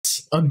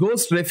a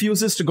ghost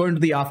refuses to go into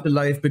the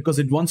afterlife because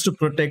it wants to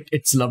protect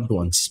its loved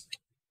ones.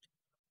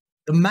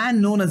 The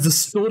man known as the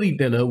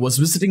storyteller was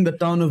visiting the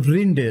town of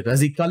Rindir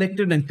as he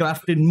collected and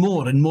crafted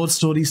more and more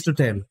stories to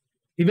tell.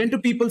 He went to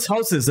people's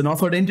houses and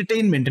offered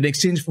entertainment in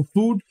exchange for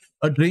food,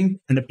 a drink,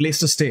 and a place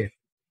to stay.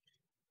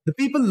 The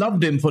people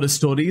loved him for his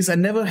stories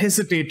and never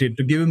hesitated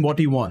to give him what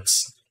he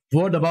wants.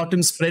 Word about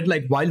him spread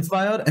like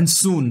wildfire, and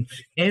soon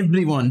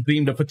everyone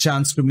dreamed of a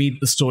chance to meet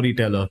the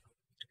storyteller.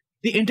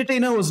 The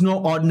entertainer was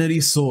no ordinary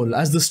soul,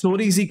 as the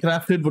stories he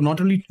crafted were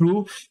not only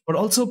true, but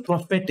also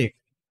prophetic.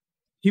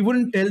 He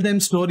wouldn't tell them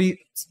stories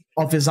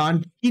of his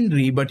Aunt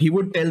Kinry, but he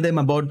would tell them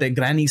about their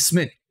Granny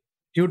Smith.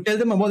 He would tell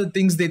them about the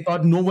things they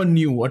thought no one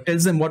knew, or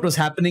tells them what was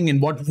happening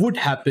and what would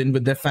happen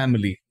with their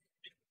family.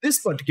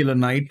 This particular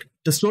night,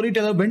 the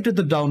storyteller went to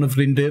the town of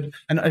Rindir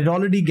and had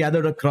already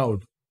gathered a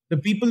crowd. The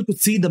people could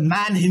see the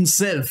man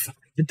himself,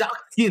 the dark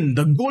skin,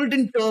 the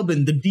golden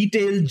turban, the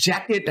detailed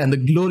jacket, and the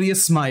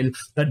glorious smile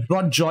that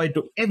brought joy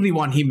to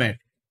everyone he met.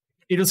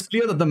 It was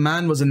clear that the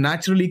man was a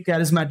naturally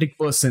charismatic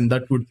person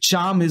that would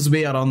charm his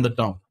way around the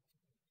town.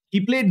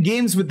 He played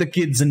games with the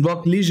kids and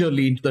walked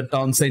leisurely into the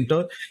town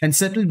center and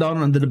settled down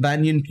under the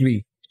banyan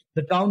tree.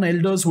 The town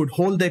elders would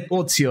hold their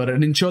courts here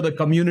and ensure the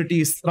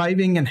community is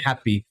thriving and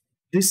happy.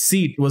 This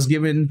seat was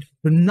given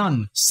to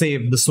none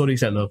save the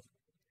storyteller.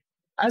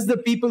 As the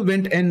people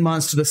went en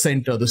masse to the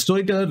center, the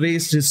storyteller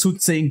raised his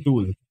soothsaying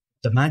tool,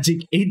 the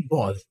magic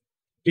 8-ball.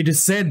 It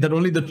is said that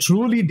only the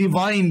truly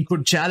divine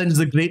could challenge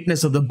the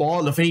greatness of the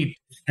ball of 8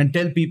 and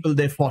tell people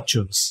their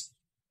fortunes.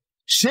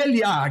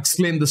 Shelya,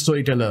 exclaimed the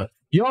storyteller,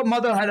 your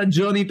mother had a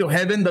journey to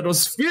heaven that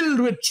was filled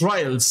with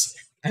trials.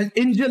 An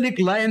angelic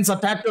lions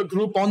attacked her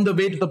group on the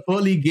way to the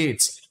pearly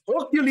gates.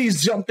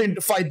 Hercules jumped in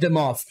to fight them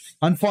off.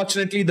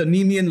 Unfortunately, the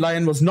Nemean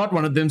lion was not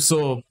one of them,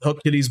 so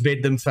Hercules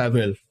bade them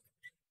farewell.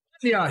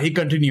 Yeah, he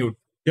continued,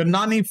 your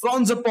Nani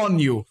frowns upon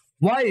you.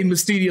 Why,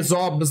 mysterious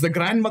orb, does the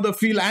grandmother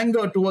feel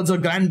anger towards her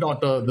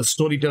granddaughter? The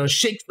storyteller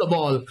shakes the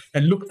ball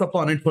and looks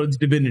upon it for its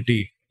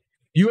divinity.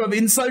 You have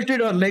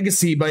insulted her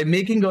legacy by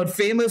making her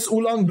famous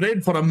oolong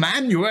bread for a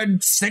man you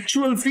had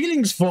sexual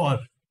feelings for.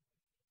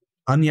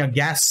 Anya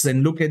gasps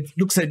and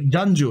looks at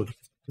Janjur.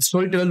 The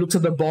storyteller looks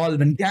at the ball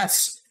and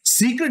gasps.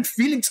 Secret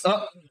feelings?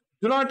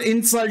 Do not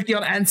insult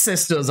your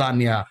ancestors,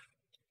 Anya.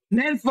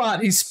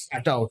 Nelfar, he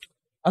spat out.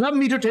 Allow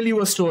me to tell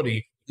you a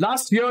story.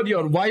 Last year,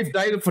 your wife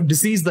died of a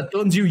disease that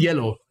turns you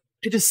yellow.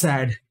 It is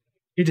sad.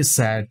 It is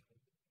sad.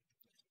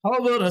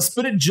 However, her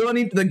spirit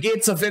journeyed to the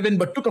gates of heaven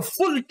but took a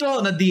full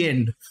turn at the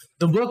end.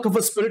 The work of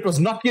her spirit was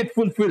not yet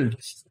fulfilled.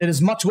 There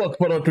is much work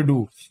for her to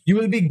do. You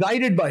will be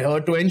guided by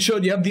her to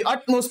ensure you have the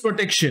utmost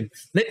protection.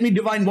 Let me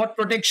divine what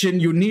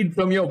protection you need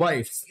from your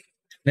wife.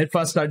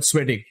 Netfa started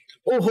sweating.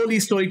 Oh, holy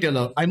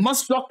storyteller, I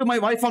must talk to my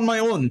wife on my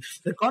own.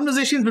 The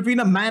conversations between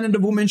a man and a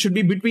woman should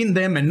be between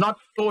them and not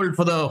told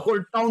for the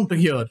whole town to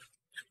hear.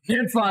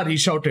 Netfar, he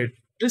shouted.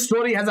 This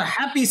story has a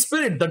happy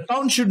spirit. The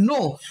town should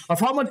know of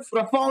how much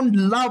profound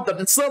love that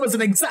will serve as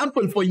an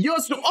example for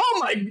years to... Oh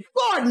my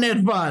God,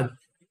 Netfar!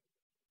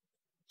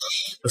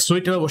 The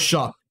storyteller was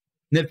shocked.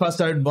 Netfar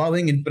started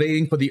bowing and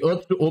praying for the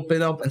earth to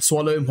open up and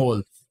swallow him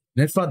whole.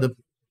 Netfar, the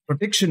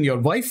protection your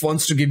wife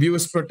wants to give you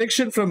is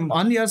protection from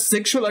Anya's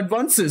sexual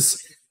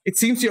advances. It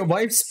seems your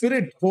wife's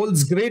spirit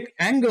holds great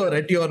anger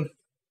at your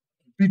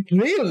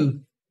betrayal,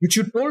 which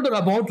you told her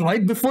about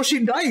right before she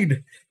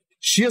died.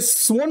 She has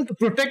sworn to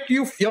protect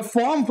your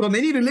form from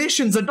any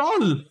relations at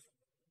all.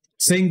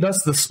 Saying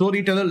thus, the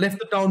storyteller left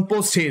the town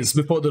post-haste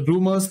before the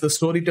rumors the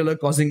storyteller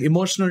causing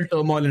emotional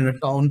turmoil in a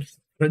town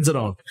spreads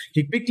around.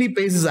 He quickly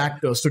pays his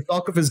actors to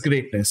talk of his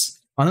greatness.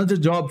 Another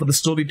job for the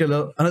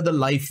storyteller, another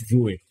life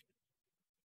ruined.